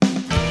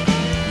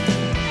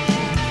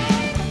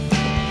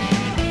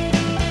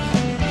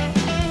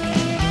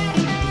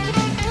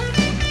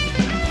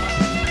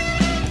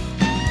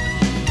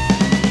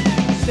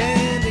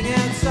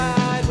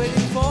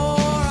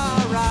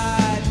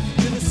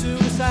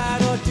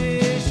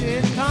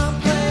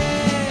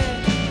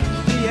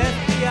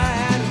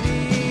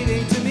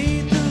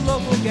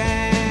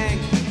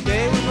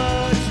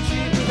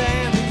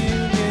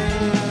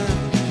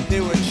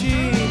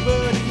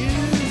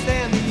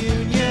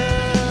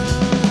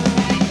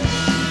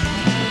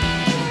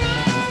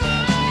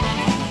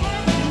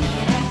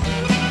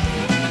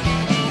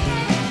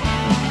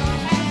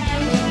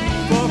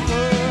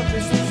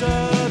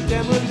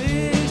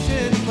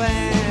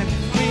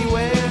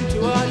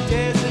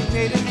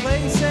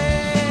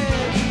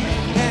pledge.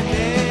 And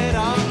then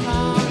our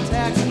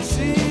contacts in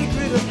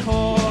secret, of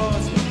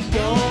course.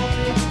 Don't,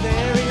 it's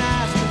very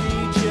nice to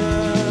meet you.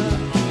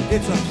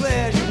 It's a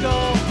pleasure,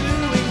 don't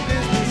doing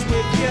business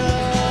with you.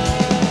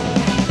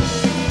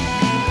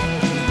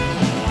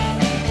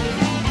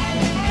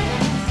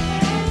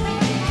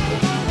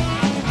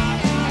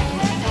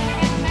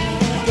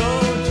 Go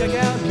check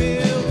out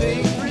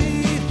Building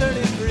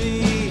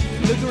 333,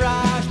 the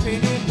garage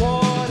painted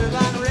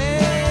waterline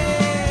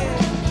red.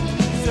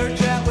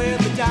 Search out where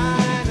the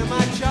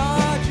dynamite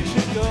charger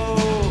should go.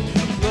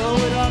 Blow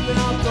it up and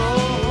I'll go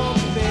home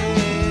to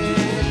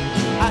bed.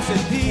 I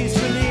said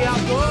peacefully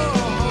I'll go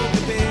home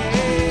to bed.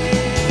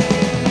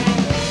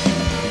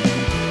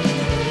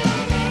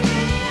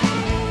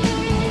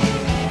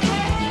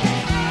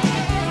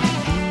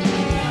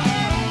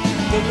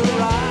 The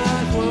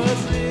garage was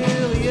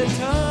really a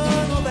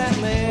tunnel that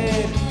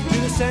led to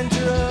the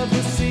center of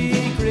the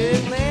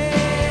secret land.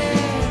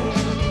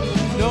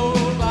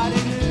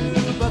 Nobody knew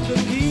but the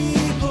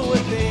people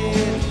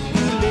within,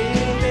 who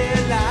lived their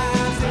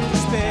lives in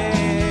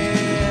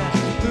despair,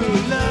 who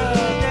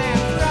loved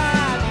and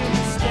thrived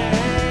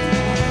in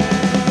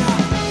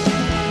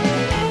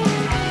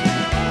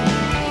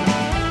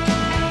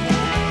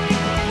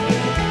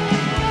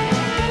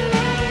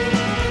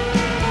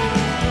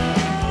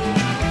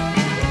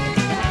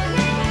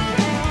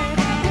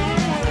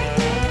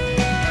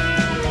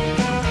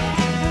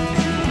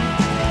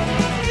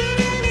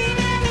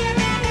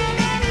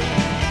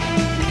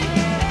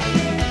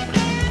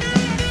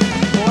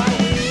Oh, I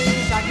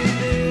wish I could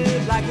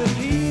live like the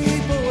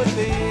people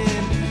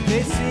within.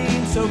 They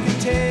seem so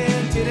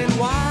contented and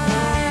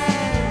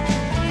wise,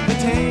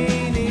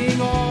 attaining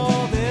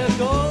all their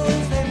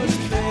goals they must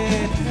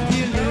tread. The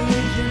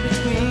illusion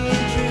between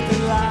truth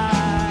and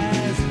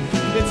lies.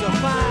 It's a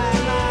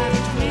fine line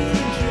between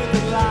truth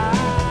and lies.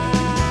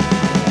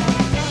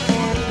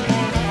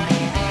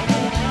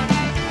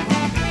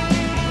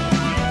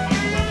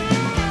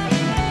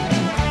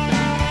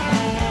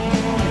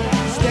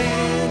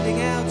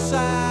 Standing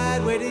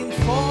outside waiting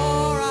for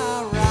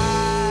our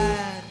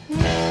ride.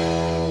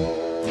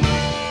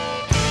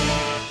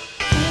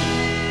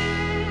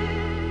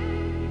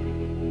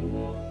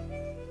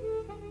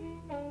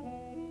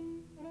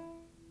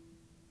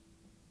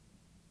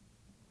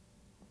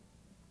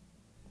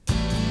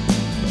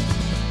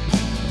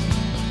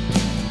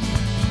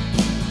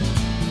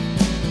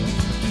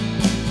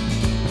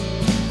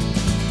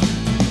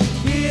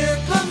 Here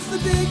comes the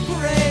big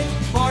parade,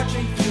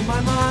 marching through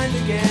my mind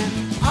again.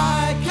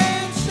 I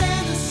can't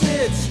stand to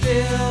sit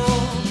still.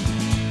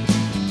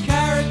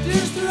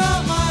 Characters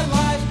throughout my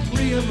life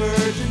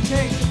re-emerge and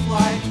take to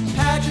flight.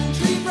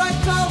 Pageantry, bright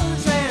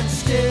colors, and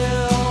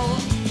still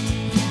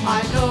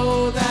I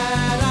know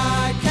that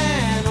I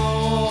can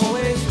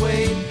always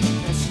wait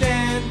and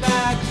stand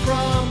back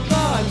from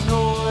the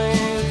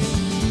noise.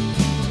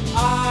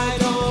 I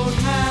don't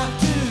have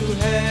to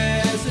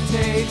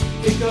hesitate.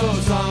 It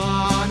goes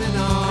on and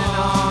on and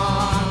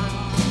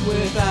on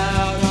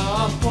without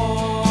a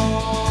pause.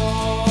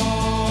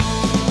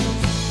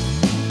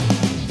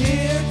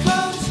 Here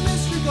comes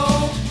Mr.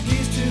 Gold.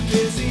 He's too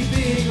busy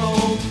being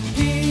old.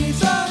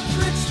 He's a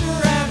trickster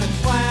and a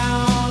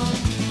clown.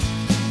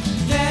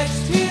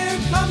 Next, here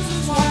comes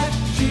his wife.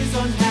 She's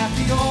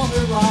unhappy all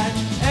her life.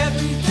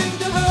 Everything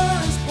to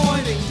her is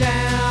pointing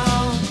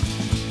down.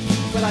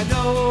 But I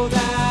know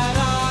that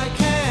I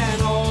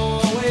can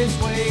always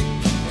wait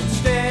and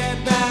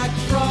stand back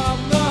from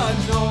the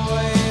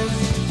noise.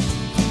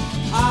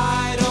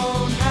 I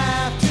don't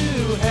have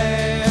to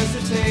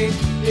hesitate.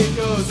 It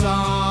goes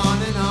on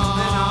and on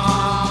and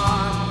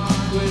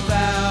on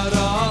without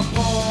a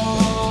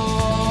pause.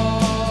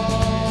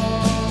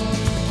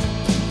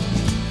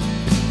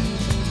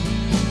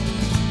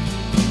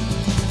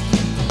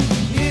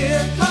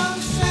 Here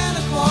comes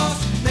Santa Claus.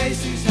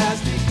 Macy's has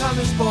become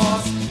his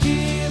boss.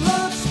 He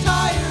looks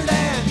tired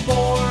and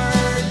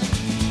bored.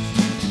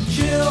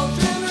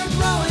 Children are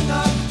growing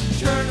up.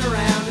 Turn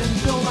around and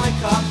fill my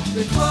cup.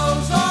 The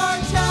clothes are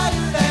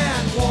tattered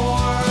and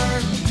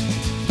worn.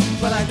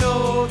 But I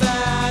know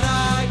that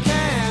I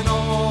can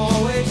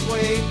always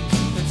wait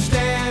and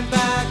stand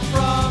back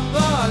from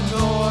the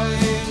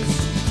noise.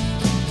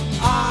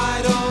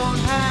 I don't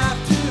have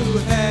to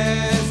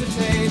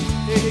hesitate.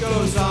 It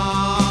goes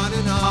on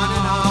and on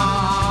and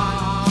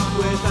on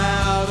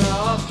without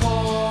a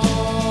pause.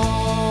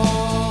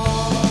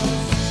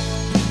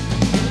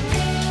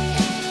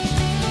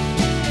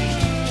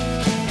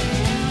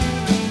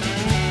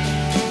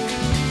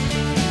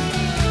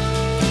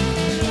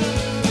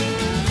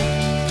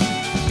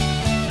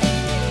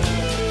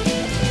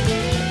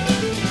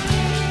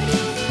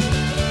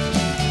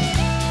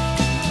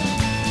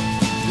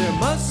 There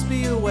must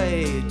be a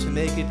way to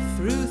make it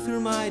through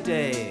my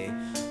day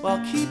while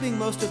keeping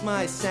most of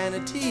my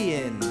sanity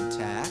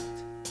intact.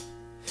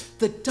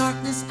 The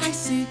darkness I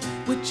see,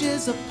 which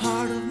is a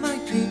part of my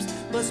dreams,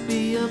 must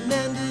be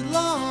amended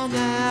long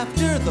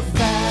after the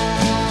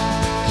fact.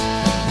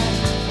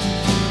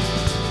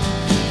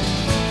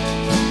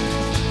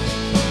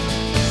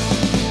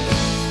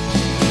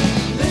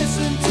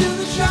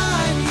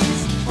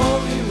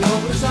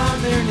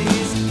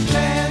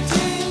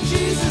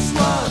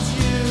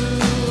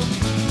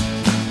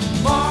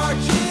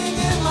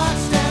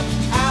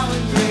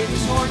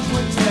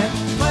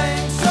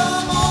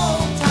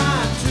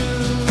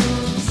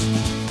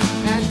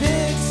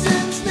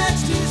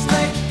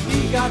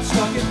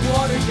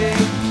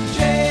 hesitate.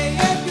 J.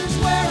 Edgar's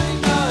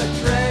wearing a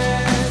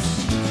dress.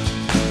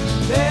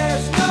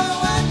 There's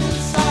no end in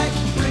sight.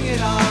 Bring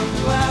it on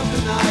throughout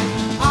the night.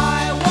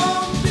 I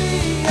won't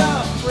be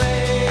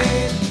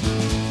afraid,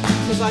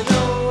 'cause I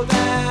know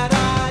that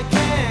I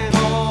can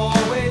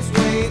always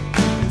wait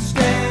and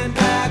stand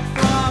back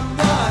from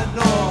the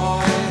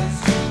noise.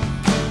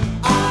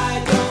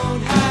 I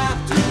don't have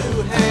to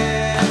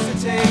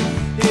hesitate.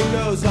 It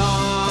goes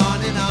on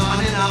and on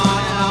and on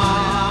and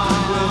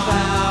on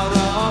without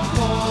a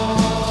pause.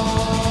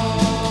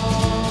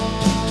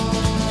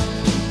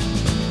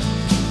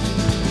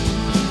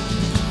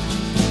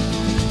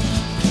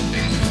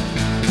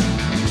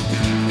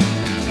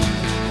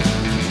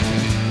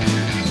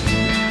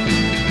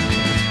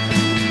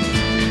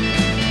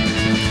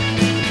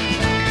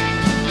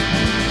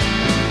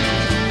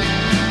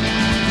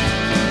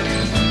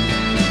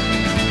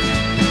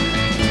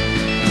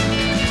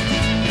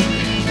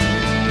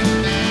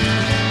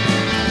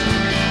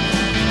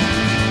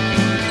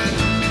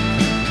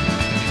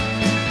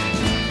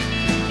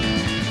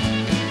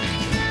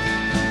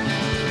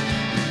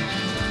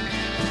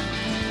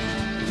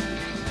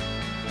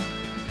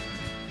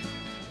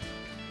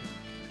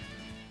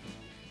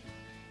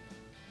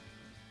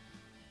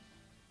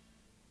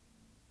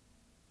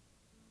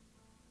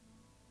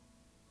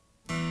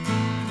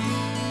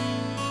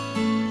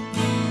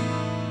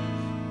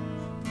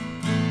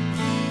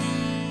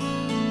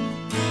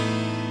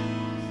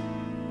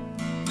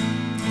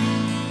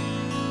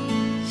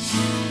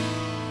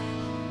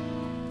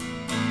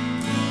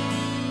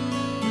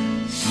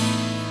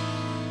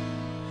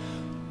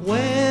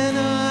 When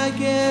I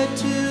get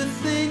to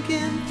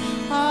thinking,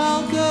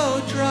 I'll go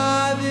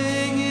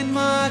driving in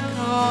my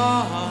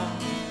car.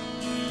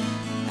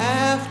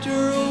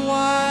 After a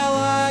while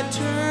I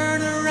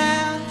turn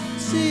around,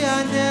 see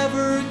I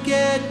never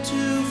get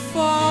too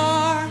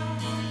far.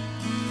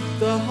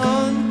 The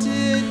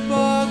hunted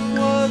buck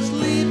was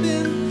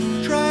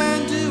leaping,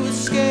 trying to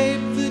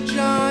escape the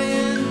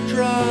giant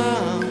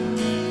drum.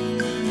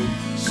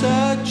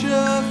 Such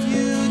a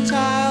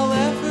futile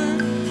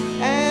effort,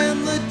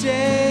 and the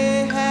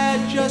day had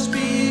just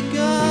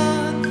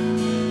begun.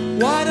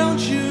 Why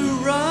don't you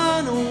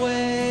run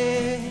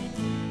away?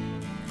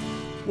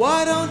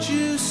 Why don't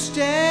you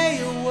stay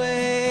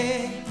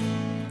away?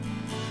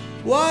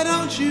 Why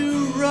don't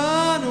you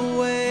run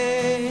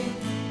away?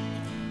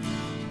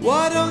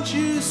 Why don't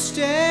you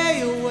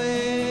stay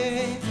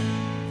away?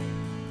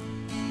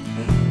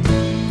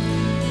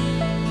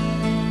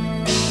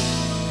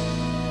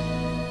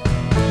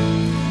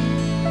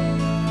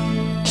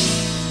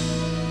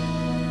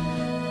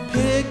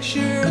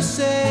 Pictures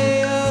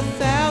say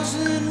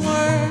 1,000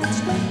 words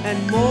and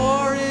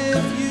more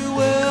if you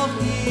will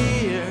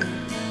hear,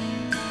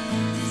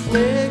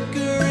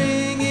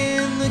 flickering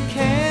in the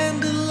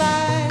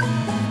candlelight,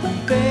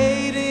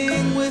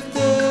 fading with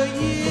the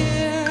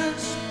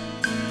years.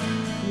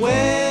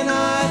 When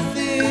I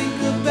think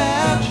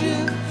about you,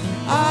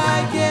 I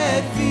get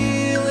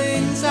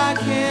feelings I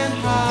can't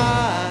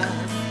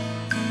hide,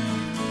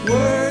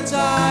 words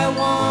I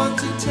want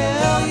to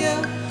tell you,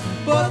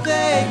 but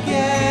they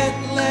get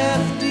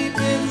left deep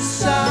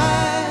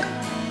inside.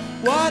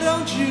 Why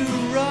don't you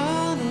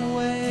run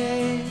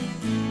away?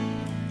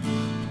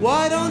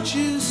 Why don't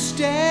you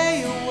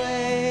stay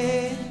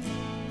away?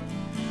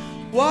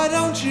 Why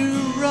don't you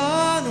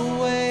run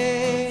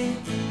away?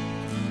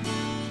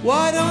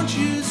 Why don't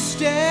you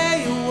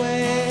stay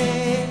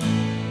away?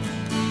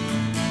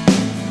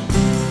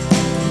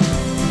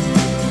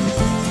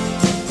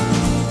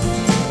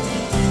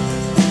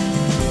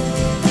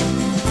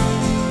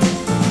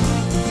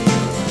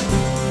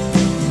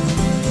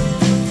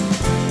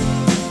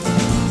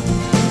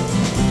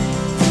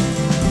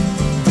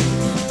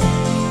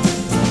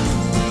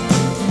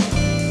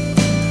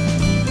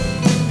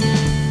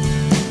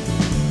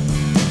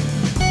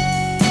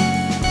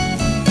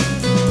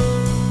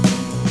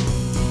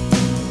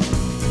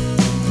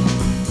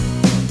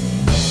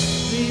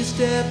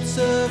 Depths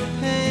of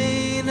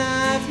pain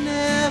I've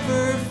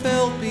never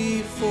felt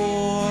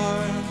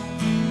before.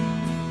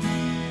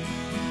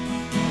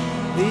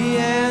 The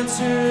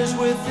answer's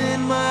within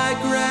my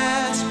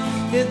grasp.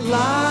 It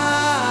lies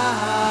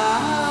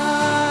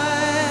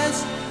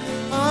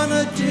on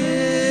a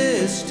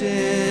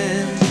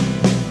distant,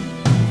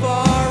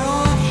 far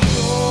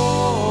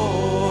offshore.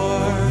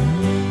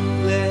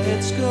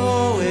 Let's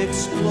go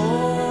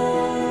explore.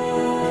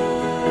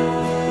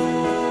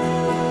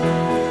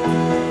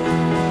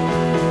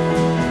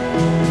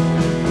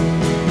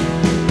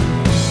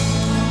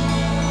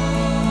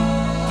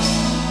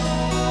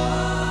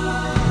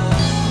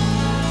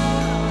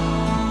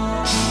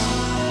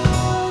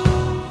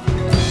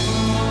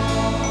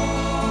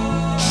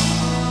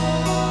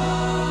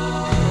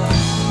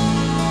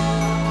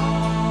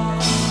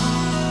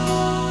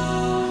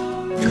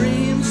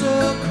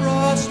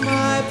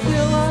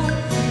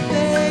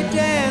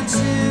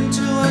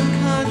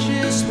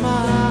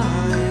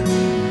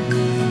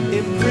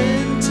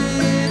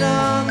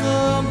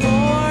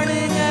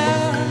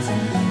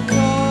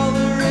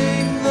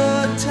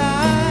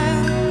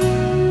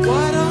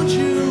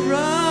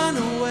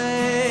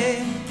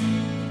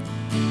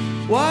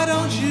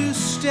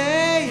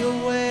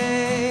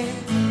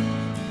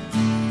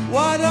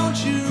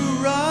 don't you